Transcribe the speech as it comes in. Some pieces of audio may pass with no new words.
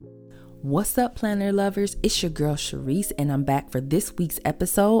What's up, planner lovers? It's your girl Sharice, and I'm back for this week's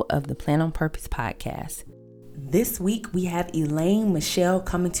episode of the Plan on Purpose podcast. This week we have Elaine Michelle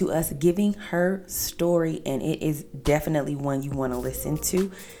coming to us, giving her story, and it is definitely one you want to listen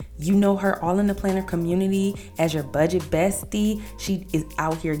to. You know her all in the planner community as your budget bestie. She is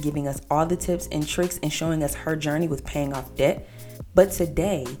out here giving us all the tips and tricks and showing us her journey with paying off debt. But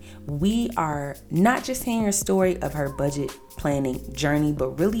today, we are not just hearing a story of her budget planning journey,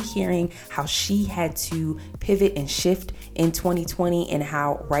 but really hearing how she had to pivot and shift in 2020 and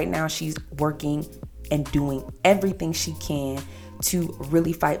how right now she's working and doing everything she can to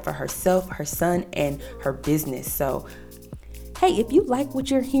really fight for herself, her son, and her business. So, hey, if you like what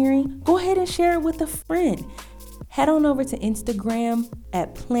you're hearing, go ahead and share it with a friend. Head on over to Instagram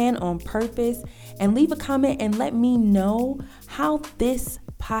at Plan on Purpose and leave a comment and let me know how this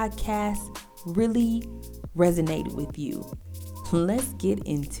podcast really resonated with you. Let's get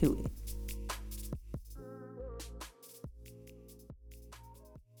into it.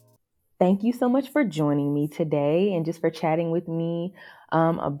 Thank you so much for joining me today and just for chatting with me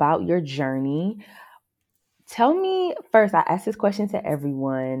about your journey. Tell me first, I ask this question to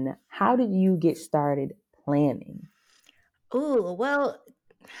everyone. How did you get started planning? Oh, well,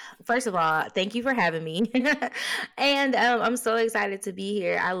 first of all, thank you for having me. And I'm so excited to be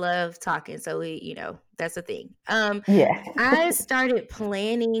here. I love talking. So that's a thing. Yeah. I started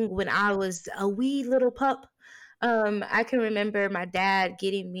planning when I was a wee little pup. I can remember my dad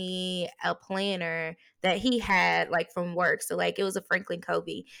getting me a planner that he had like from work. So like it was a Franklin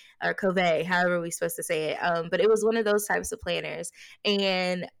Covey or Covey, however we supposed to say it. But it was one of those types of planners.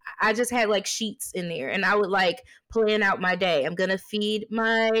 And I just had like sheets in there and I would like plan out my day. I'm going to feed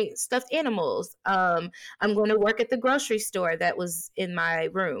my stuffed animals. I'm going to work at the grocery store that was in my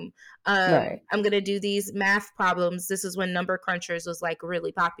room. Right. I'm going to do these math problems. This is when number crunchers was like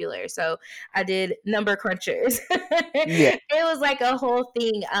really popular. So I did number crunchers. Yeah. It was like a whole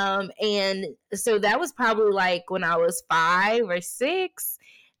thing. And so that was probably like when I was 5 or 6.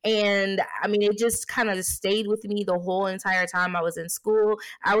 And I mean, it just kind of stayed with me the whole entire time I was in school.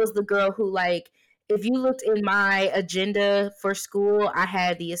 I was the girl who like, if you looked in my agenda for school, I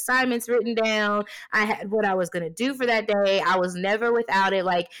had the assignments written down. I had what I was going to do for that day. I was never without it.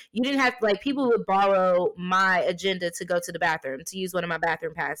 Like you didn't have to, like people would borrow my agenda to go to the bathroom, to use one of my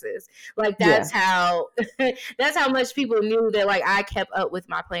bathroom passes. Like Yeah. that's how that's how much people knew that like I kept up with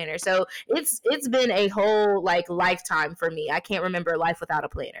my planner. So it's been a whole like lifetime for me. I can't remember life without a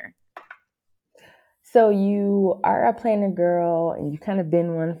planner. So you are a planner girl and you've kind of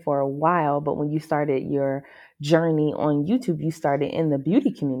been one for a while, but when you started your journey on YouTube, you started in the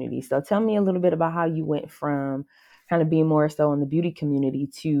beauty community. So tell me a little bit about how you went from kind of being more so in the beauty community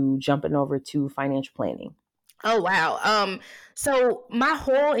to jumping over to financial planning. Oh wow. So my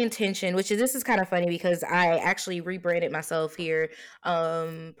whole intention, which is this is kind of funny because I actually rebranded myself here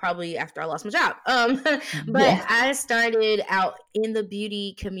probably after I lost my job. But Yeah. I started out in the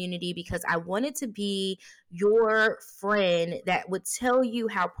beauty community because I wanted to be your friend that would tell you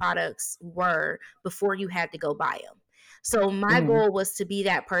how products were before you had to go buy them. So my Mm-hmm. goal was to be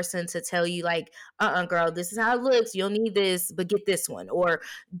that person to tell you like, girl, this is how it looks. You'll need this, but get this one. Or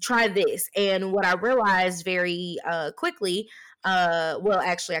try this. And what I realized very quickly, well,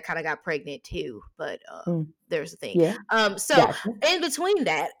 actually, I kind of got pregnant too, but there's a thing. Yeah. So Gotcha. in between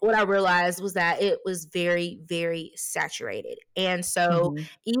that, what I realized was that it was very, very saturated. And so Mm-hmm.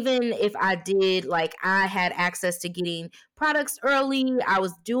 even if I did, like, I had access to getting products early, I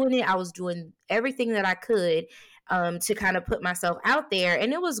was doing it, I was doing everything that I could. To kind of put myself out there.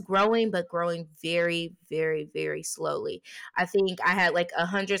 And it was growing, but growing very, very, very slowly. I think I had like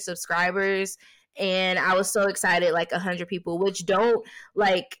 100 subscribers and I was so excited, like 100 people, which don't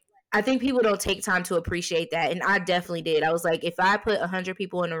like, I think people don't take time to appreciate that. And I definitely did. I was like, if I put 100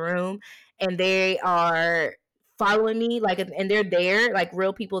 people in a room and they are following me, like, and they're there, like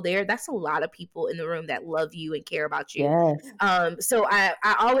real people there, that's a lot of people in the room that love you and care about you. Yes. So I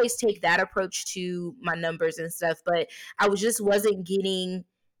always take that approach to my numbers and stuff, but I just wasn't getting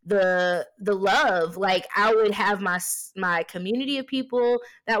the love. Like I would have my community of people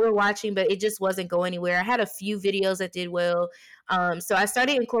that were watching, but it just wasn't going anywhere. I had a few videos that did well. So I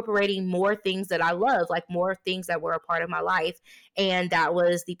started incorporating more things that I love, like more things that were a part of my life. And that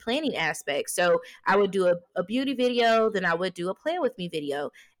was the planning aspect. So I would do a beauty video, then I would do a plan with me video.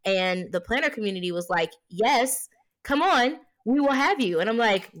 And the planner community was like, yes, come on, we will have you. And I'm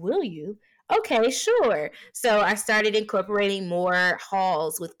like, will you? Okay, sure. So I started incorporating more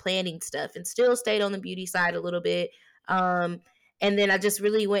hauls with planning stuff and still stayed on the beauty side a little bit. And then I just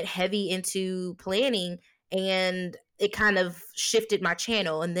really went heavy into planning. and it kind of shifted my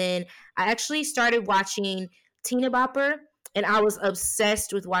channel. And then I actually started watching Tina Bopper, and I was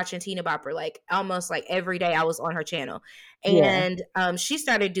obsessed with watching Tina Bopper. Like almost like every day I was on her channel. Yeah. And she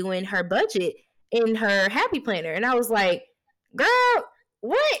started doing her budget in her happy planner. And I was like, girl,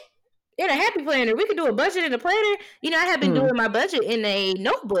 what? In a happy planner? We could do a budget in a planner. I had been Mm. doing my budget in a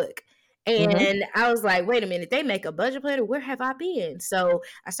notebook. Mm-hmm. And I was like, wait a minute, they make a budget planner. Where have I been? So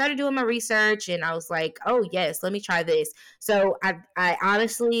I started doing my research, and I was like, oh yes, let me try this. So I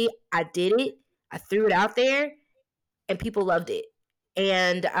honestly, I did it. I threw it out there, and people loved it.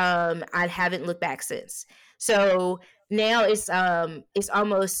 And I haven't looked back since. So now it's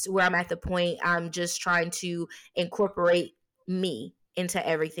almost where I'm at the point I'm just trying to incorporate me into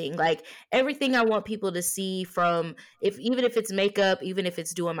everything. Like everything I want people to see, from if even if it's makeup, even if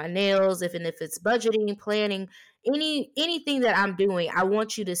it's doing my nails, even if it's budgeting, planning, anything that I'm doing, I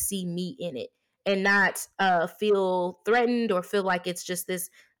want you to see me in it and not feel threatened or feel like it's just this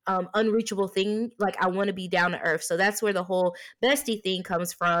unreachable thing. Like I want to be down to earth. So that's where the whole bestie thing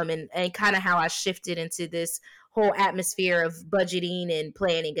comes from, and kind of how I shifted into this whole atmosphere of budgeting and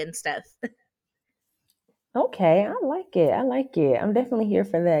planning and stuff. Okay, I like it. I like it. I'm definitely here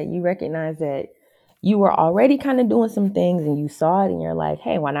for that. You recognize that you were already kind of doing some things and you saw it and you're like,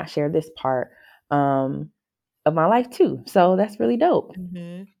 hey, why not share this part of my life too? So that's really dope.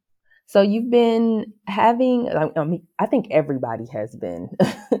 Mm-hmm. So you've been having, I mean, I think everybody has been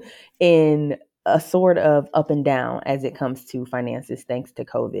in a sort of up and down as it comes to finances thanks to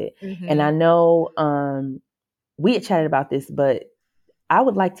COVID. And Mm-hmm. I know we had chatted about this, but I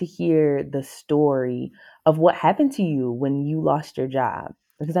would like to hear the story of what happened to you when you lost your job.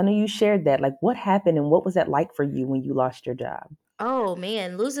 Because I know you shared that. Like, what happened and what was that like for you when you lost your job? Oh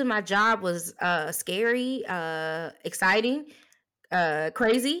man, losing my job was scary, exciting,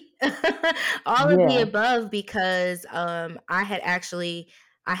 crazy, all of the Yeah. above, because I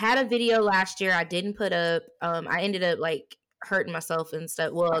had a video last year I didn't put up. I ended up like hurting myself and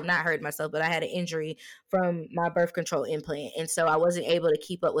stuff. Well, not hurting myself, but I had an injury from my birth control implant, and so I wasn't able to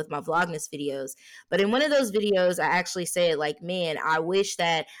keep up with my vlogmas videos. But in one of those videos I actually said, like, man, I wish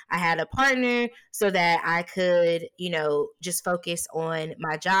that I had a partner so that I could, just focus on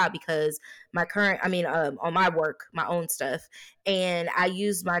my job, because my current I mean on my work, my own stuff. And I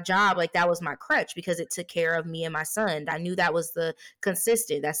used my job like that was my crutch, because it took care of me and my son. I knew that was the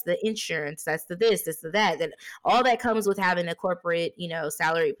consistent, that's the insurance, that's the this, that's the that all that comes with having a corporate,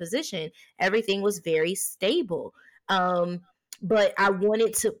 salary position. Everything was very stable. But I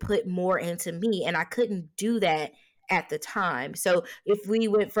wanted to put more into me, and I couldn't do that at the time. So if we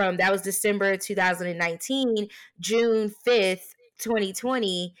went from, that was December 2019, June 5th,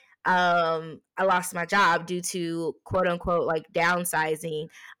 2020, I lost my job due to quote unquote like downsizing.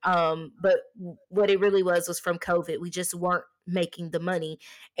 But what it really was from COVID. We just weren't making the money.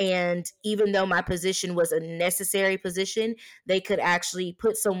 And even though my position was a necessary position, they could actually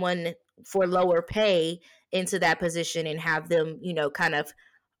put someone for lower pay into that position and have them, kind of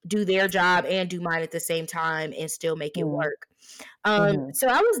do their job and do mine at the same time and still make it Mm-hmm. work. Mm-hmm. So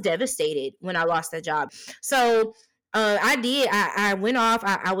I was devastated when I lost that job. So I did. I went off.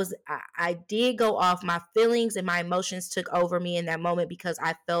 I did go off. My feelings and my emotions took over me in that moment, because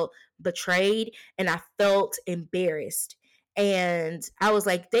I felt betrayed and I felt embarrassed. And I was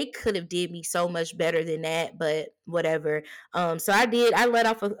like, they could have did me so much better than that, but whatever. So I did. I let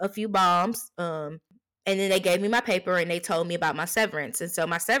off a few bombs. And then they gave me my paper and they told me about my severance. And so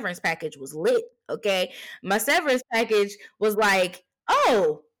my severance package was lit. Okay. My severance package was like,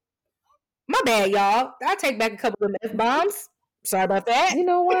 oh, my bad, y'all. I take back a couple of F bombs. Sorry about that. You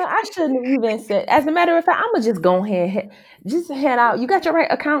know what? I shouldn't have even said. As a matter of fact, I'm gonna just go ahead, just head out. You got your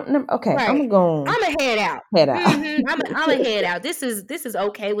right account number? Okay, I'm Right. gonna go I'm a head out. head out. I'm a head out. This is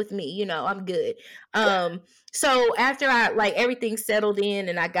okay with me. I'm good. So after I like everything settled in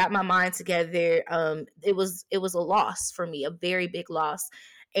and I got my mind together, it was a loss for me, a very big loss.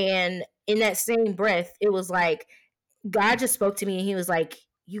 And in that same breath, it was like God just spoke to me and he was like,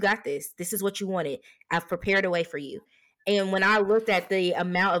 you got this. This is what you wanted. I've prepared a way for you. And when I looked at the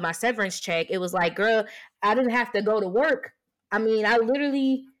amount of my severance check, it was like, girl, I didn't have to go to work. I mean, I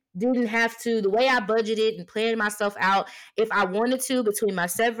literally didn't have to, the way I budgeted and planned myself out, if I wanted to, between my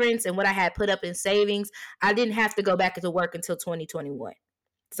severance and what I had put up in savings, I didn't have to go back into work until 2021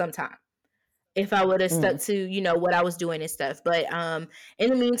 sometime, if I would have stuck Mm, to, what I was doing and stuff. But in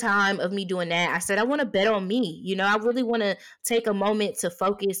the meantime of me doing that, I said, I want to bet on me. I really want to take a moment to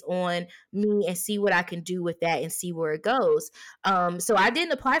focus on me and see what I can do with that and see where it goes. So I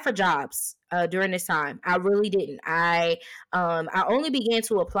didn't apply for jobs during this time. I really didn't. I only began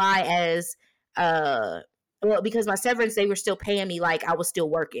to apply as well, because my severance, they were still paying me like I was still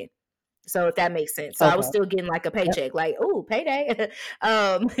working. So if that makes sense. So I was Okay. still getting like a Yep. paycheck, like, oh, payday.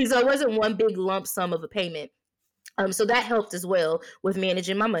 So it wasn't one big lump sum of a payment. So that helped as well with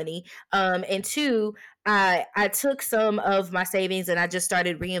managing my money. And two, I took some of my savings and I just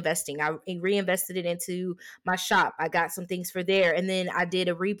started reinvesting. I reinvested it into my shop. I got some things for there, and then I did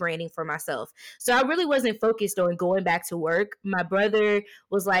a rebranding for myself. So I really wasn't focused on going back to work. My brother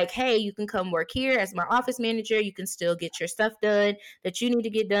was like, "Hey, you can come work here as my office manager. You can still get your stuff done that you need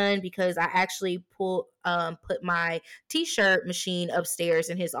to get done," because I actually put my t-shirt machine upstairs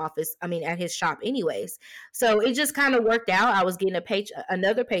in his office. I mean, at his shop, anyways. So it just kind of worked out. I was getting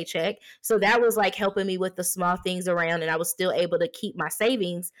another paycheck. So that was like helping me with the small things around, and I was still able to keep my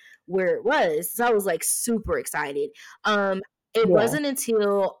savings where it was. So I was like super excited. It Yeah. wasn't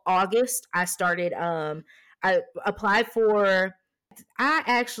until August I applied for I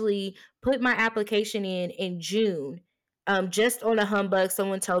actually put my application in June. Just on a humbug,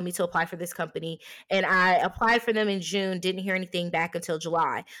 someone told me to apply for this company, and I applied for them in June. Didn't hear anything back until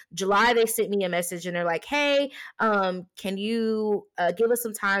July. July, they sent me a message and they're like, "Hey, can you give us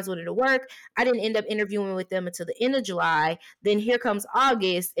some times when it'll work?" I didn't end up interviewing with them until the end of July. Then here comes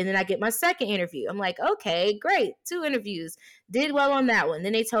August, and then I get my second interview. I'm like, "Okay, great, 2 interviews. Did well on that one."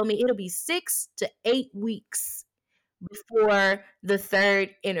 Then they told me it'll be 6 to 8 weeks before the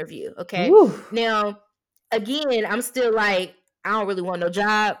third interview. Okay. Woo. Now, again, I'm still like, I don't really want no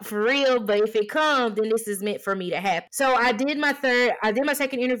job for real, but if it comes, then this is meant for me to happen. So I did my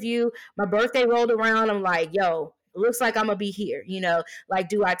second interview. My birthday rolled around. I'm like, yo, it looks like I'm gonna be here. Like,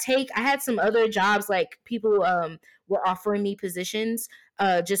 do I had some other jobs, like people were offering me positions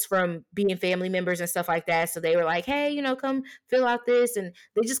just from being family members and stuff like that. So they were like, hey, come fill out this. And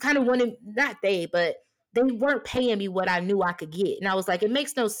they just kind of wanted, not they, but they weren't paying me what I knew I could get. And I was like, it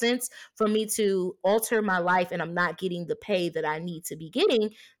makes no sense for me to alter my life and I'm not getting the pay that I need to be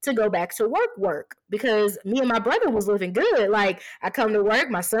getting to go back to work because me and my brother was living good. Like, I come to work,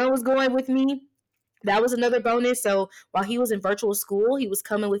 my son was going with me. That was another bonus. So while he was in virtual school, he was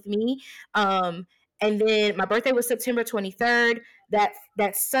coming with me. And then my birthday was September 23rd.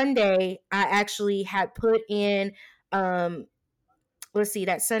 That Sunday, I actually had put in let's see,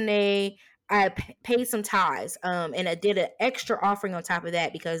 that Sunday I paid some tithes, and I did an extra offering on top of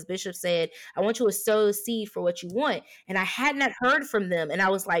that because Bishop said, I want you to sow a seed for what you want. And I had not heard from them. And I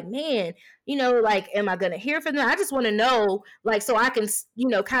was like, man, like, am I going to hear from them? I just want to know, like, so I can,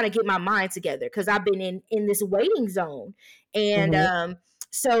 kind of get my mind together because I've been in this waiting zone. And Hmm.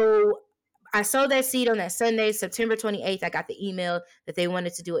 so I sowed that seed on that Sunday, September 28th. I got the email that they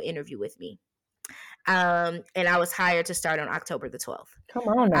wanted to do an interview with me. And I was hired to start on October the 12th. Come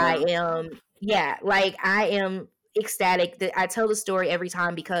on I now. am, yeah, like I am ecstatic that I tell the story every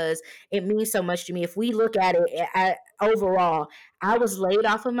time because it means so much to me. If we look at it overall, I was laid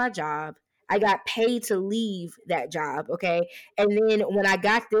off of my job. I got paid to leave that job. Okay. And then when I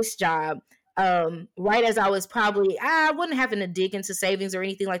got this job, right as I was I wasn't having to dig into savings or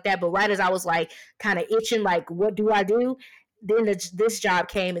anything like that, but right as I was like kind of itching, like, what do I do? Then this job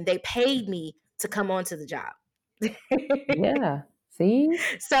came and they paid me to come onto the job. Yeah. See?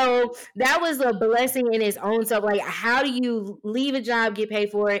 So that was a blessing in its own self. Like, how do you leave a job, get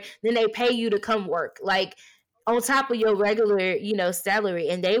paid for it, then they pay you to come work? Like, on top of your regular, salary.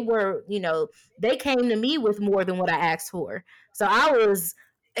 And they came to me with more than what I asked for. So I was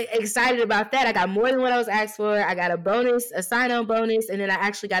excited about that. I got more than what I was asked for. I got a bonus, a sign-on bonus, and then I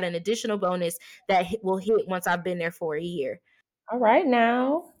actually got an additional bonus that will hit once I've been there for a year. All right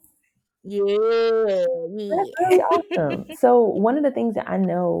now. Yeah, That's yeah. really awesome. So one of the things that I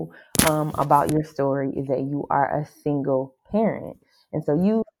know about your story is that you are a single parent, and so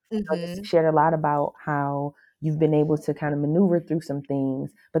you just hmm shared a lot about how you've been able to kind of maneuver through some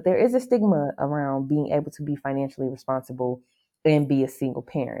things. But there is a stigma around being able to be financially responsible and be a single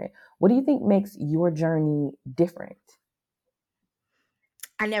parent. What do you think makes your journey different?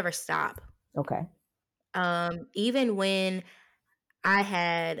 I never stop. Okay. Even when I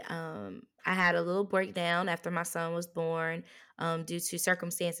had a little breakdown after my son was born, due to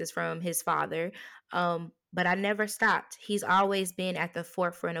circumstances from his father. But I never stopped. He's always been at the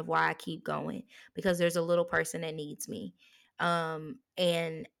forefront of why I keep going because there's a little person that needs me.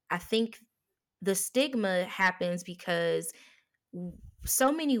 And I think the stigma happens because w-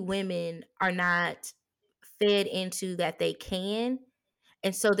 so many women are not fed into that they can.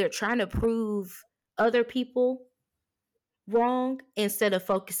 And so they're trying to prove other people wrong instead of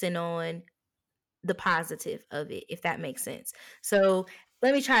focusing on the positive of it, if that makes sense. So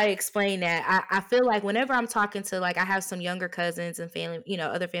let me try to explain that. I feel like whenever I'm talking to, like, I have some younger cousins and family,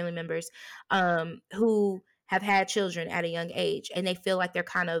 other family members, who have had children at a young age and they feel like they're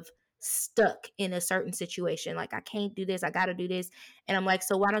kind of stuck in a certain situation. Like, I can't do this, I got to do this. And I'm like,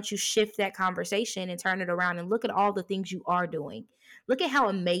 so why don't you shift that conversation and turn it around and look at all the things you are doing? Look at how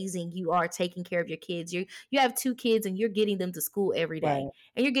amazing you are taking care of your kids. You have two kids and you're getting them to school every day, Right.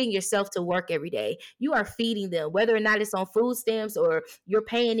 and you're getting yourself to work every day. You are feeding them, whether or not it's on food stamps or you're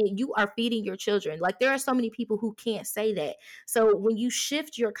paying it, you are feeding your children. Like, there are so many people who can't say that. So when you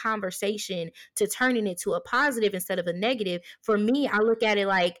shift your conversation to turning it to a positive instead of a negative, for me, I look at it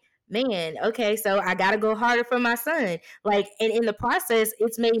like, man, okay, so I got to go harder for my son. Like, and in the process,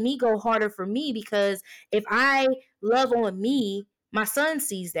 it's made me go harder for me, because if I love on me, my son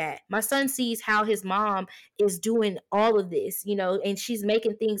sees that. My son sees how his mom is doing all of this, and she's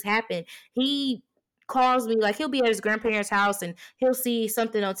making things happen. He calls me, like, he'll be at his grandparents' house and he'll see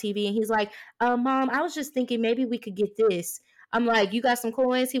something on TV and he's like, Mom, I was just thinking maybe we could get this. I'm like, you got some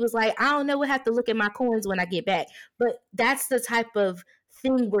coins? He was like, I don't know. We'll have to look at my coins when I get back. But that's the type of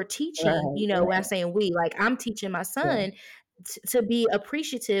thing we're teaching, Right. when I'm Right. saying we, like, I'm teaching my Yeah. son to be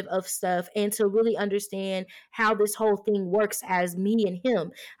appreciative of stuff and to really understand how this whole thing works as me and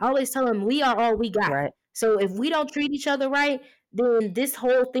him. I always tell him we are all we got. Right. So if we don't treat each other right, then this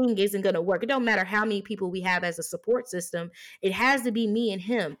whole thing isn't going to work. It don't matter how many people we have as a support system. It has to be me and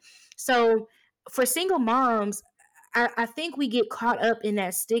him. So for single moms, I think we get caught up in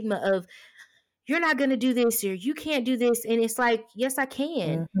that stigma of, you're not going to do this, or you can't do this. And it's like, yes, I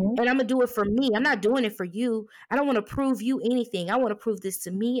can. Mm-hmm. And I'm going to do it for me. I'm not doing it for you. I don't want to prove you anything. I want to prove this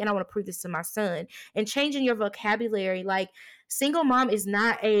to me, and I want to prove this to my son. And changing your vocabulary, like, single mom is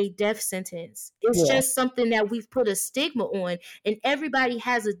not a death sentence. It's Yeah. just something that we've put a stigma on, and everybody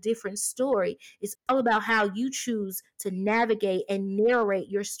has a different story. It's all about how you choose to navigate and narrate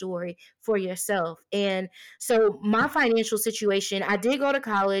your story for yourself. And so my financial situation, I did go to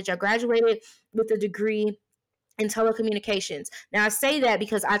college. I graduated with a degree in telecommunications. Now, I say that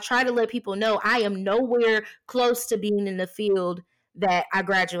because I try to let people know I am nowhere close to being in the field that I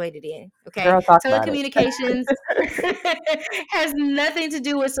graduated in. Okay. Girl, talk about it. Telecommunications has nothing to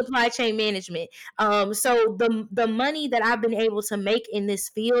do with supply chain management. So the money that I've been able to make in this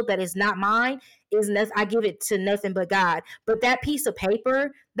field that is not mine is nothing. I give it to nothing but God. But that piece of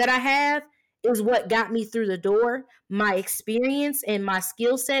paper that I have is what got me through the door. My experience and my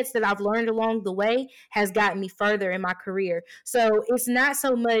skill sets that I've learned along the way has gotten me further in my career. So it's not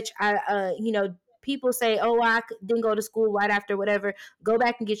so much, people say, oh, I didn't go to school right after whatever. Go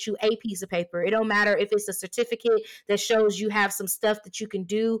back and get you a piece of paper. It don't matter if it's a certificate that shows you have some stuff that you can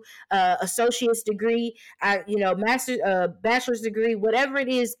do, associate's degree, master, bachelor's degree, whatever it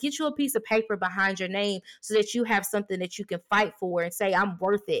is. Get you a piece of paper behind your name so that you have something that you can fight for and say, I'm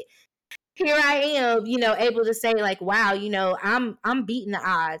worth it. Here I am, able to say, like, wow, I'm beating the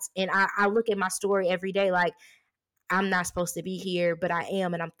odds. And I look at my story every day like, I'm not supposed to be here, but I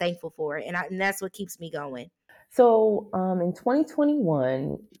am, and I'm thankful for it. And that's what keeps me going. So, in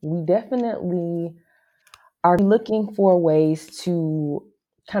 2021, we definitely are looking for ways to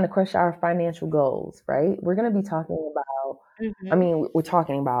kind of crush our financial goals, right? We're going to be talking about, I Mm-hmm. mean, we're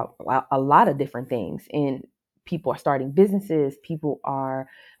talking about a lot of different things. And people are starting businesses. People are,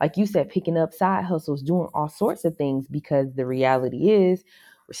 like you said, picking up side hustles, doing all sorts of things, because the reality is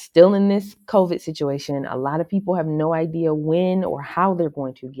we're still in this COVID situation. A lot of people have no idea when or how they're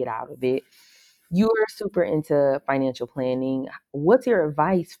going to get out of it. You are super into financial planning. What's your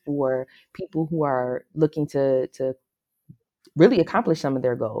advice for people who are looking to really accomplish some of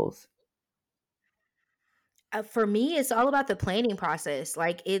their goals? For me, it's all about the planning process.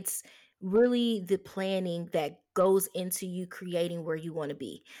 Like, it's really the planning that goes into you creating where you want to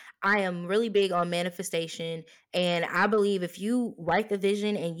be. I am really big on manifestation, and I believe if you write the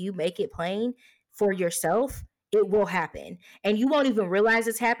vision and you make it plain for yourself, it will happen. And you won't even realize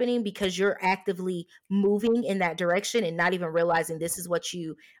it's happening because you're actively moving in that direction and not even realizing this is what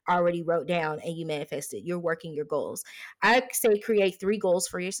you already wrote down and you manifested. You're working your goals. I say create 3 goals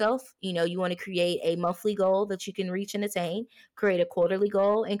for yourself. You want to create a monthly goal that you can reach and attain, create a quarterly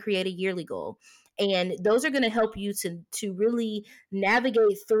goal, and create a yearly goal. And those are going to help you to really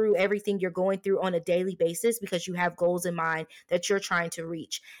navigate through everything you're going through on a daily basis, because you have goals in mind that you're trying to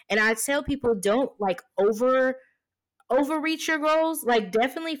reach. And I tell people, don't like overreach your goals. Like,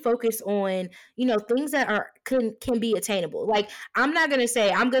 definitely focus on things that are can be attainable. Like, I'm not going to say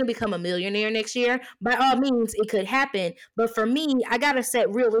I'm going to become a millionaire next year. By all means, it could happen, but for me, I got to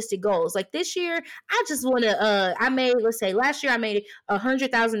set realistic goals. Like, this year, I just want to I made, let's say last year I made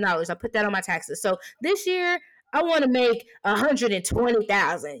 $100,000. I put that on my taxes. So this year I want to make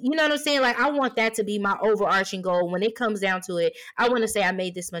 120,000. You know what I'm saying? Like, I want that to be my overarching goal. When it comes down to it, I want to say I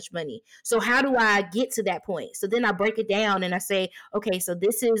made this much money. So how do I get to that point? So then I break it down and I say, okay, so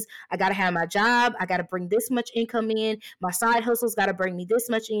this is, I got to have my job. I got to bring this much income in. My side hustles got to bring me this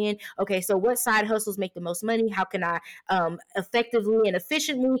much in. Okay, so what side hustles make the most money? How can I effectively and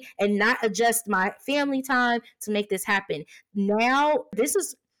efficiently and not adjust my family time to make this happen? Now, this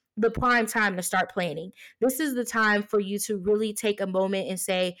is the prime time to start planning. This is the time for you to really take a moment and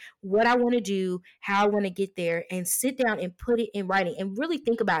say what I want to do, how I want to get there, and sit down and put it in writing and really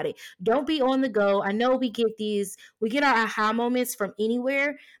think about it. Don't be on the go. I know we get our aha moments from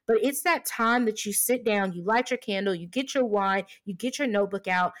anywhere, but it's that time that you sit down, you light your candle, you get your wine, you get your notebook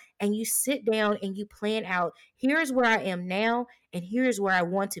out, and you sit down and you plan out, here's where I am now, and here's where I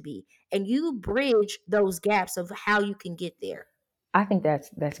want to be. And you bridge those gaps of how you can get there. I think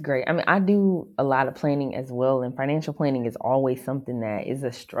that's great. I mean, I do a lot of planning as well, and financial planning is always something that is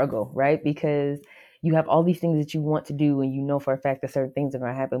a struggle, right? Because you have all these things that you want to do, and you know for a fact that certain things are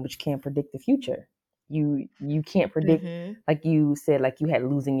going to happen, but you can't predict the future. You can't predict, Mm-hmm. like you said, like you had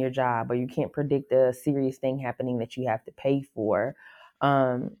losing your job, or you can't predict a serious thing happening that you have to pay for.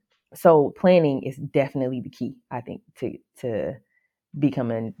 Um, so planning is definitely the key, I think, to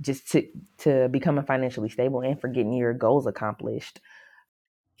becoming just to becoming financially stable and for getting your goals accomplished.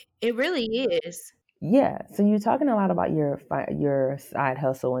 It really is. Yeah, so you're talking a lot about your side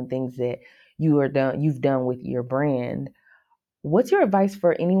hustle and things that you've done with your brand. What's your advice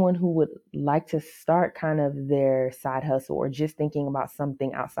for anyone who would like to start kind of their side hustle or just thinking about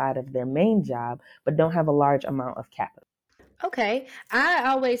something outside of their main job but don't have a large amount of capital? Okay. I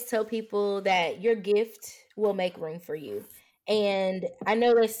always tell people that your gift will make room for you. And I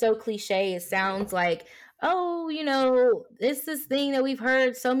know that's so cliche. It sounds like, oh, it's this thing that we've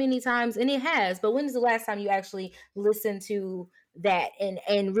heard so many times, and it has. But when is the last time you actually listened to that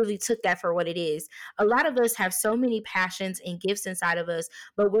and really took that for what it is? A lot of us have so many passions and gifts inside of us,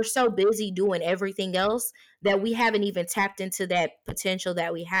 but we're so busy doing everything else that we haven't even tapped into that potential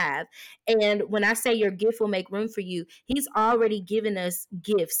that we have. And when I say your gift will make room for you, he's already given us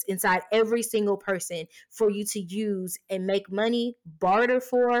gifts inside every single person for you to use and make money, barter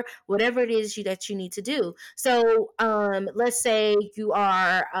for, whatever it is that you need to do. So let's say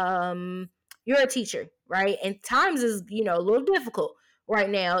you're a teacher, right? And times is, a little difficult right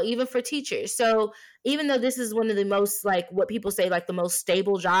now, even for teachers. So even though this is one of the most, like, what people say, like, the most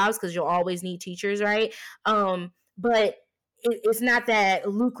stable jobs, because you'll always need teachers, right? But it's not that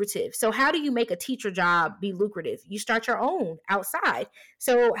lucrative. So how do you make a teacher job be lucrative? You start your own outside.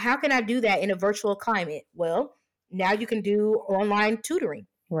 So how can I do that in a virtual climate? Well, now you can do online tutoring.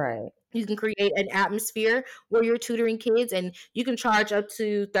 Right. You can create an atmosphere where you're tutoring kids, and you can charge up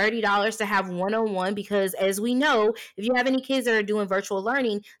to $30 to have one-on-one, because as we know, if you have any kids that are doing virtual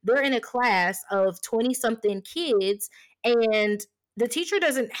learning, they're in a class of 20 something kids, and the teacher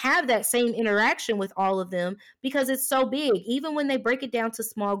doesn't have that same interaction with all of them because it's so big. Even when they break it down to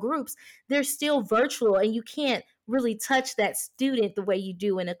small groups, they're still virtual, and you can't really touch that student the way you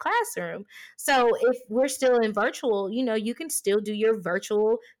do in a classroom. So if we're still in virtual, you can still do your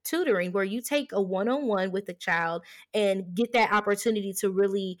virtual tutoring where you take a one-on-one with a child and get that opportunity to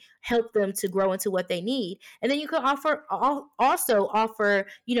really help them to grow into what they need. And then you can also offer,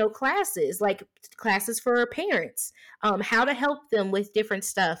 classes, like classes for parents, how to help them with different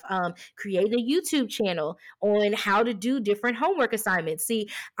stuff, create a YouTube channel on how to do different homework assignments. See,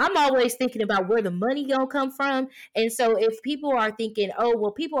 I'm always thinking about where the money gonna come from. And so if people are thinking, oh,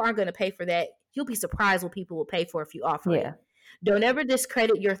 well, people aren't going to pay for that, you'll be surprised what people will pay for if you offer it. Yeah. Don't ever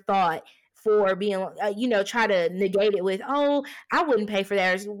discredit your thought for being, try to negate it with, oh, I wouldn't pay for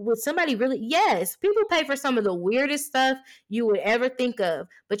that. Or would somebody really? Yes, people pay for some of the weirdest stuff you would ever think of,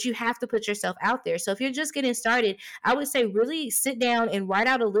 but you have to put yourself out there. So if you're just getting started, I would say really sit down and write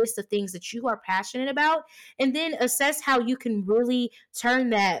out a list of things that you are passionate about, and then assess how you can really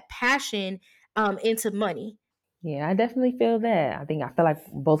turn that passion into money. Yeah, I definitely feel that. I feel like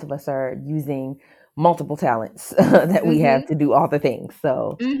both of us are using multiple talents that we have Mhm. to do all the things.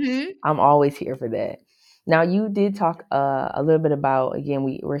 So Mhm. I'm always here for that. Now, you did talk a little bit about, again,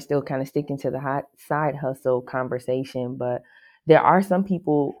 we're still kind of sticking to the hot side hustle conversation, but there are some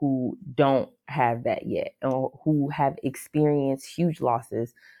people who don't have that yet, or who have experienced huge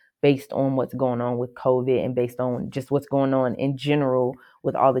losses based on what's going on with COVID and based on just what's going on in general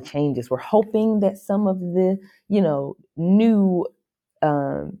with all the changes. We're hoping that some of the, new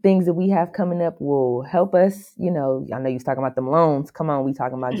things that we have coming up will help us. I know you was talking about them loans. Come on, we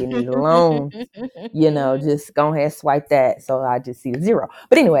talking about getting these loans. Just go ahead, swipe that. So I just see a zero.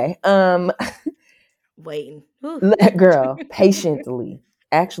 But anyway, Waiting. Whew. Girl, patiently,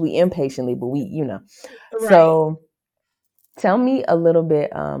 actually impatiently, but we. Right. So tell me a little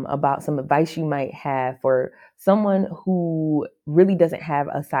bit about some advice you might have for someone who really doesn't have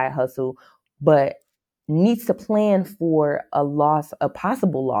a side hustle, but needs to plan for a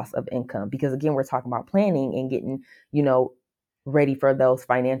possible loss of income. Because again, we're talking about planning and getting, you know, ready for those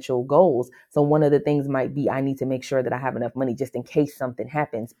financial goals. So one of the things might be I need to make sure that I have enough money just in case something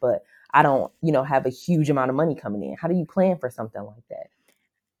happens, but I don't, have a huge amount of money coming in. How do you plan for something like that?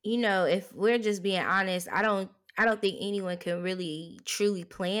 If we're just being honest, I don't think anyone can really truly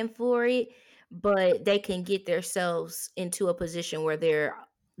plan for it, but they can get themselves into a position where they're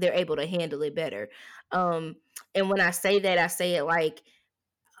able to handle it better. Um and when I say that, I say it like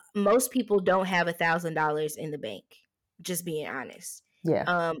most people don't have $1,000 in the bank. Just being honest,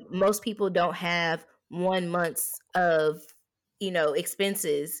 Yeah. most people don't have 1 month's of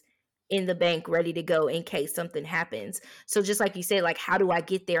expenses in the bank ready to go in case something happens. So just like you said, like how do I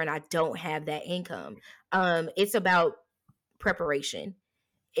get there and I don't have that income? It's about preparation.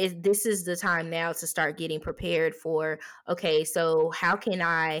 This is the time now to start getting prepared for, okay, so how can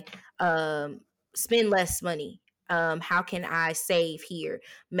I spend less money? How can I save here?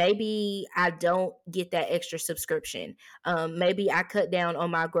 Maybe I don't get that extra subscription. Maybe I cut down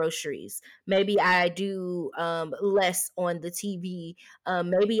on my groceries. Maybe I do less on the TV.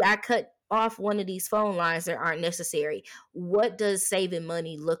 Maybe I cut off one of these phone lines that aren't necessary. What does saving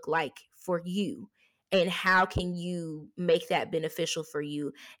money look like for you? And how can you make that beneficial for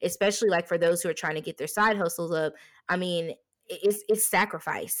you, especially like for those who are trying to get their side hustles up? I mean, it's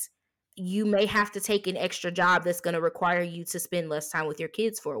sacrifice. You may have to take an extra job that's going to require you to spend less time with your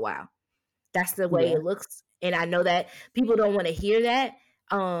kids for a while. That's the way Yeah. it looks. And I know that people don't want to hear that.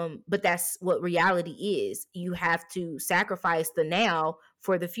 But that's what reality is. You have to sacrifice the now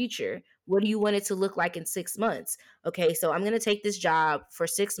for the future. What do you want it to look like in 6 months? Okay, so I'm going to take this job for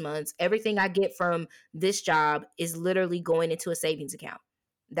 6 months. Everything I get from this job is literally going into a savings account.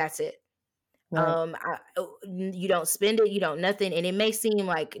 That's it. Right. You don't spend it, you don't nothing, and it may seem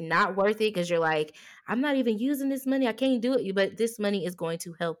like not worth it because you're like, I'm not even using this money, I can't do it, but this money is going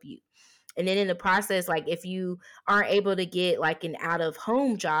to help you. And then in the process, like if you aren't able to get like an out of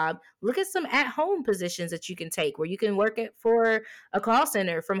home job, look at some at home positions that you can take where you can work at for a call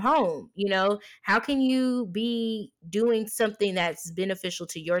center from home. How can you be doing something that's beneficial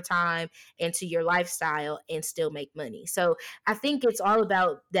to your time and to your lifestyle and still make money? So I think it's all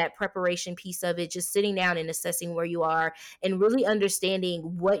about that preparation piece of it, just sitting down and assessing where you are and really understanding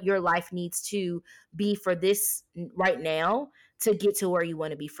what your life needs to be for this right now to get to where you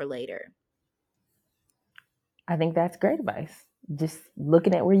want to be for later. I think that's great advice. Just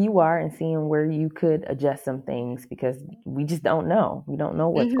looking at where you are and seeing where you could adjust some things because we just don't know. We don't know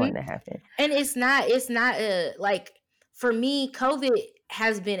what's hmm going to happen. And it's not like for me, COVID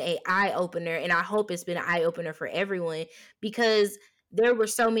has been a eye opener, and I hope it's been an eye opener for everyone because there were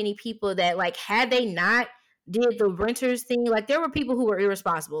so many people that like had they not did the renters thing, like there were people who were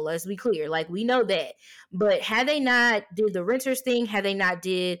irresponsible, let's be clear, like we know that. But had they not did the renters thing, had they not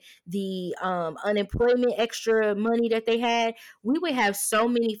did the unemployment extra money that they had, we would have so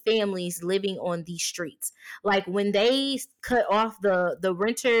many families living on these streets. Like when they cut off the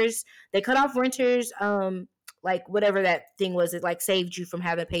renters, they cut off renters, like whatever that thing was, it like saved you from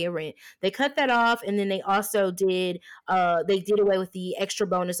having to pay a rent. They cut that off, and then they also did away with the extra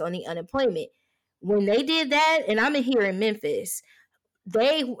bonus on the unemployment. When they did that, and I'm in here in Memphis,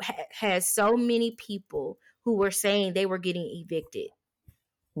 they had so many people who were saying they were getting evicted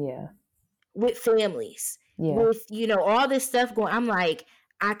Yeah. with families, Yeah. with all this stuff going. I'm like,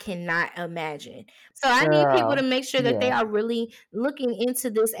 I cannot imagine. So I need people to Girl. make sure that they Yeah. are really looking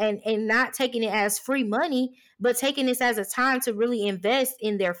into this and not taking it as free money, but taking this as a time to really invest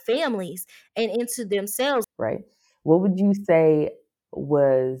in their families and into themselves. Right. What would you say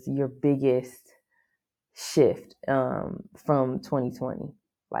was your biggest shift from 2020?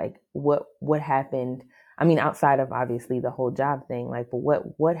 Like what happened? I mean, outside of obviously the whole job thing, like, but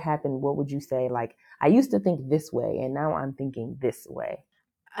what happened? What would you say? Like, I used to think this way, and now I'm thinking this way.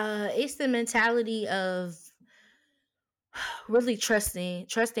 It's the mentality of really trusting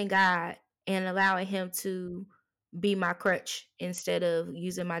God and allowing him to be my crutch instead of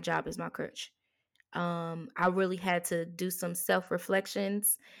using my job as my crutch. I really had to do some self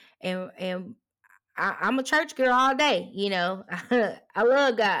reflections, and I'm a church girl all day. I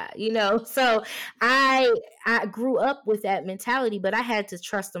love God. So I I grew up with that mentality, but I had to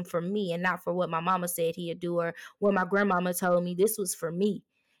trust him for me and not for what my mama said he'd do or what my grandmama told me. This was for me.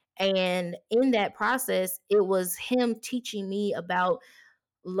 And in that process, it was him teaching me about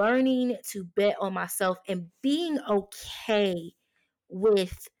learning to bet on myself and being okay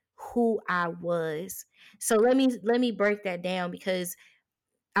with who I was. So let me break that down, because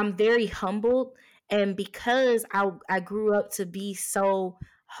I'm very humbled, and because I grew up to be so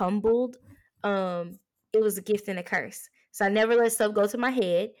humbled, um it was a gift and a curse. So I never let stuff go to my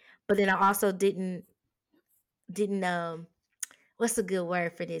head, but then I also didn't what's a good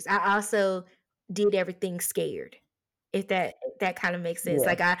word for this? I also did everything scared. If that kind of makes sense. Yeah.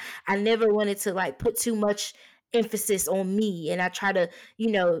 Like I never wanted to like put too much emphasis on me, and I try to,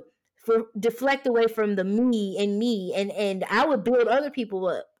 deflect away from the me, and I would build other people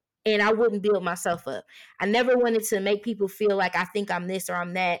up, and I wouldn't build myself up. I never wanted to make people feel like I think I'm this or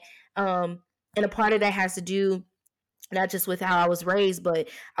I'm that. And a part of that has to do not just with how I was raised, but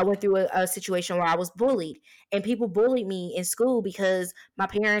I went through a situation where I was bullied, and people bullied me in school because my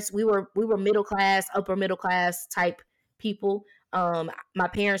parents, we were middle class, upper middle class type people. My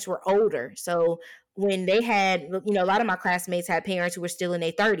parents were older, so when they had, a lot of my classmates had parents who were still in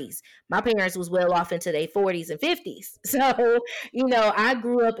their 30s. My parents was well off into their 40s and 50s. So, I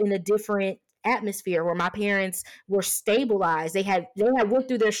grew up in a different atmosphere where my parents were stabilized. They had went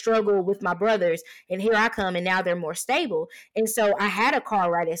through their struggle with my brothers, and here I come, and now they're more stable. And so I had a car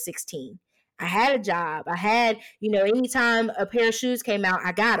right at 16. I had a job. I had, anytime a pair of shoes came out,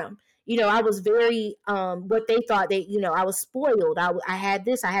 I got them. I was very, what they thought I was spoiled. I had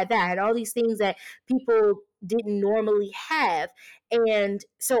this, I had that, I had all these things that people didn't normally have. And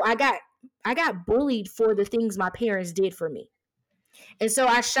so I got bullied for the things my parents did for me. And so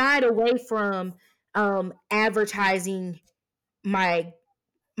I shied away from advertising my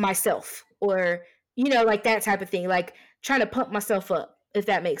myself, or like that type of thing, like trying to pump myself up, if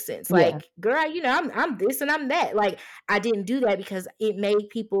that makes sense. Yeah. Like, girl, I'm this and I'm that. Like, I didn't do that because it made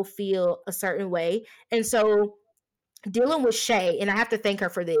people feel a certain way. And so dealing with Shay, and I have to thank her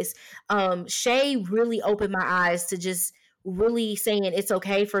for this. Shay really opened my eyes to just really saying it's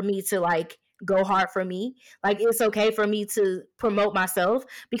okay for me to like go hard for me. Like, it's okay for me to promote myself,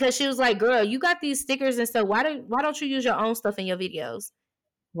 because she was like, "Girl, you got these stickers and stuff. Why don't you use your own stuff in your videos?"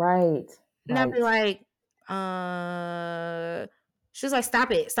 Right. And I'd be Right. like, she's like,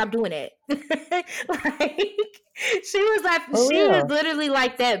 stop it, stop doing it. Like, For she was real. literally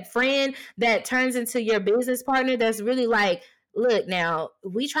like that friend that turns into your business partner. That's really like, look, now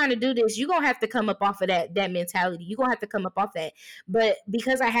we trying to do this. You're gonna have to come up off of that mentality. You're gonna have to come up off that. But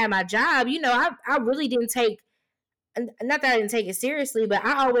because I had my job, I really didn't take, not that I didn't take it seriously, but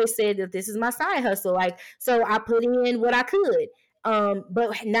I always said that this is my side hustle. Like, so I put in what I could.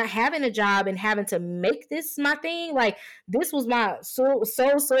 But not having a job and having to make this my thing, like, this was my sole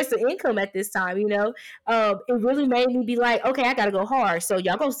source of income at this time, it really made me be like, okay, I gotta go hard. So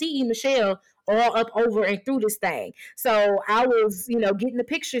y'all gonna see Michelle all up over and through this thing. So I was, getting the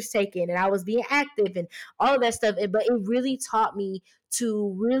pictures taken, and I was being active and all of that stuff. But it really taught me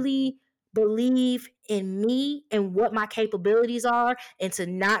to really believe in me and what my capabilities are, and to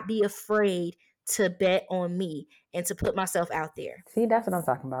not be afraid to bet on me and to put myself out there. See, that's what I'm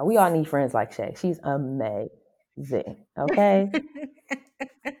talking about. We all need friends like Shay. She's amazing. Okay.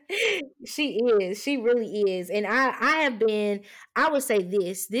 She is. She really is. And I have been, I would say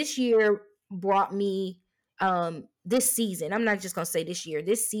this year brought me, this season, I'm not just going to say this year,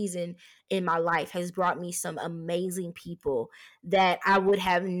 this season in my life has brought me some amazing people that I would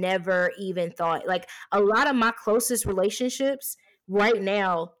have never even thought. Like, a lot of my closest relationships right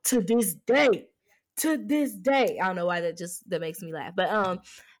now, to this day, I don't know why that makes me laugh, but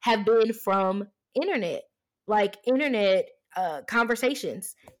have been from internet, like internet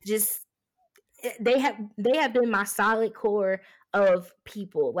conversations. Just, they have been my solid core of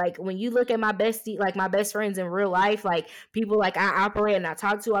people. Like, when you look at my bestie, like my best friends in real life, like people like I operate and I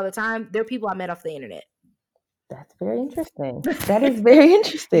talk to all the time, they're people I met off the internet. That's very interesting. That is very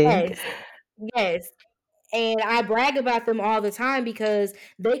interesting. Yes, yes. And I brag about them all the time because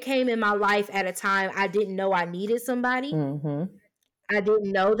they came in my life at a time I didn't know I needed somebody. Mm-hmm. I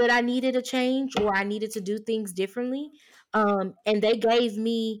didn't know that I needed a change, or I needed to do things differently. And they gave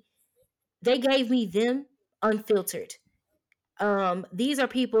me them unfiltered. These are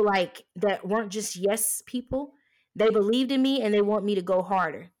people like that weren't just yes people. They believed in me and they want me to go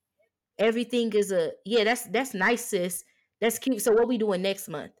harder. Everything is a, yeah, that's nice, sis. That's cute. So what we doing next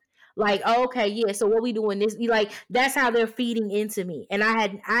month? Like, oh, okay, yeah. So what we doing this? Like, that's how they're feeding into me. And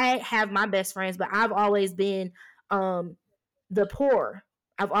I have my best friends, but I've always been um the poor.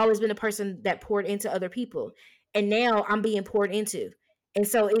 I've always been a person that poured into other people, and now I'm being poured into. And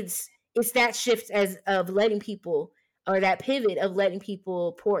so it's that shift as of letting people, or that pivot of letting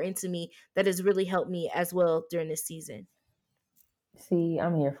people pour into me, that has really helped me as well during this season. See,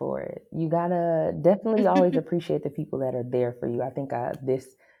 I'm here for it. You gotta definitely always appreciate the people that are there for you. I think this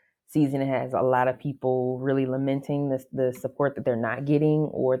season has a lot of people really lamenting the support that they're not getting,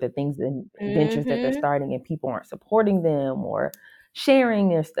 or the things and ventures that they're Mm-hmm. starting, and people aren't supporting them or sharing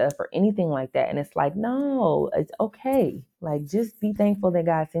their stuff or anything like that. And it's like, no, it's okay. Like, just be thankful that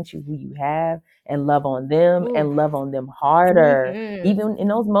God sent you who you have, and love on them, Ooh. and love on them harder. Mm-hmm. Even in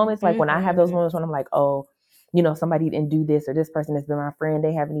those moments, like when I have those Mm-hmm. moments when I'm like, oh, somebody didn't do this, or this person has been my friend,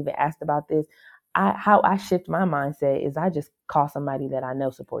 they haven't even asked about this. How I shift my mindset is I just call somebody that I know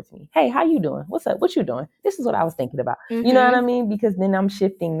supports me. Hey, how you doing? What's up? What you doing? This is what I was thinking about. You know what I Mm-hmm. mean? Because then I'm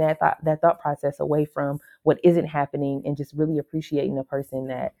shifting that thought process away from what isn't happening, and just really appreciating the person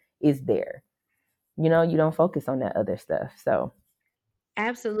that is there. You don't focus on that other stuff. So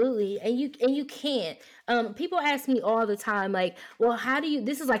Absolutely. And you can't. People ask me all the time, like, well, how do you,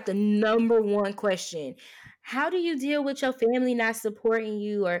 this is like the number one question. How do you deal with your family not supporting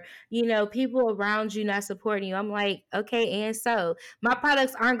you, or, people around you not supporting you? I'm like, okay, and so my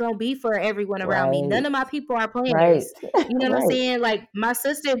products aren't gonna be for everyone around me. right, None of my people are right, planners. You know what I'm right, saying? Like, my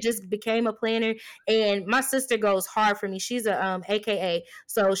sister just became a planner, and my sister goes hard for me. She's a AKA.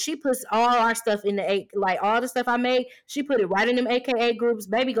 So she puts all our stuff in like all the stuff I make, she put it right in them AKA groups.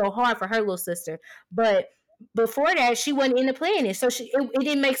 Baby go hard for her little sister. But before that, she wasn't in the planning. So it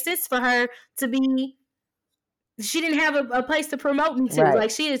didn't make sense for her to be, she didn't have a place to promote me to. right, Like,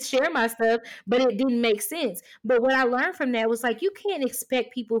 she would share my stuff, but it didn't make sense. But what I learned from that was, like, you can't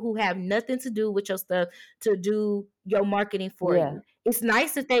expect people who have nothing to do with your stuff to do your marketing for yeah, you. It's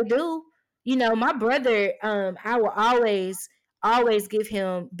nice that they do. My brother, I will always give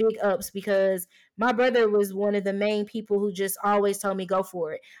him big ups, because my brother was one of the main people who just always told me go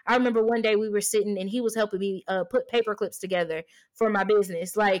for it. I remember one day we were sitting and he was helping me put paper clips together for my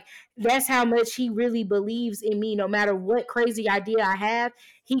business. Like, that's how much he really believes in me. No matter what crazy idea I have,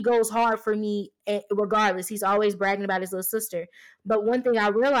 he goes hard for me regardless. He's always bragging about his little sister. But one thing I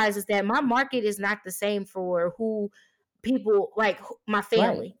realize is that my market is not the same for who people, like my right,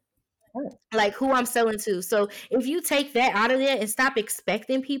 family, right, like who I'm selling to. So if you take that out of there and stop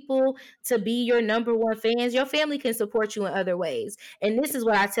expecting people to be your number one fans, your family can support you in other ways. And this is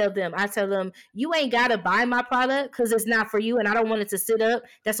what I tell them. I tell them, you ain't got to buy my product because it's not for you, and I don't want it to sit up.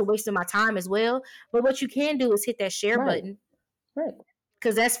 That's a waste of my time as well. But what you can do is hit that share right, button, right.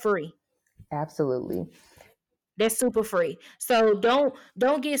 because that's free. Absolutely. That's super free. So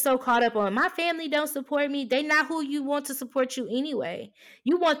don't get so caught up on my family don't support me. They not who you want to support you anyway.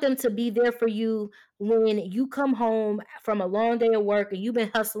 You want them to be there for you when you come home from a long day of work and you've been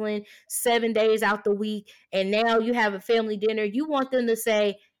hustling 7 days out the week, and now you have a family dinner. You want them to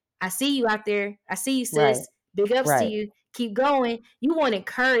say, I see you out there. I see you, Right, sis. Big ups to right. you. Keep going. You want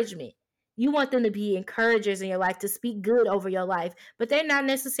encouragement. You want them to be encouragers in your life, to speak good over your life, but they're not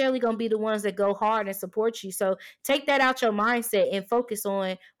necessarily going to be the ones that go hard and support you. So take that out your mindset and focus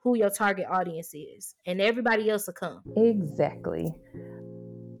on who your target audience is, and everybody else will come. Exactly.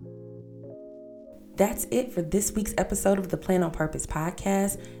 That's it for this week's episode of the Plan on Purpose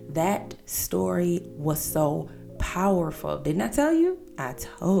podcast. That story was so powerful. Didn't I tell you? I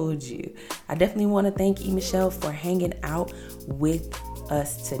told you. I definitely want to thank Michelle for hanging out with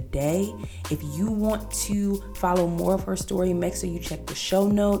us today. If you want to follow more of her story, make sure you check the show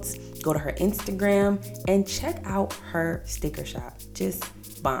notes, go to her Instagram, and check out her sticker shop. Just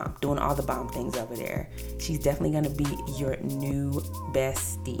bomb, doing all the bomb things over there. She's definitely going to be your new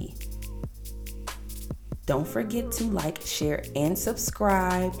bestie. Don't forget to like, share, and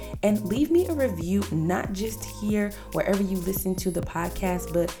subscribe, and leave me a review, not just here, wherever you listen to the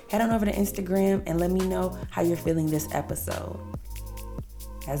podcast, but head on over to Instagram and let me know how you're feeling this episode.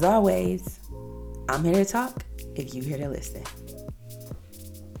 As always, I'm here to talk if you're here to listen.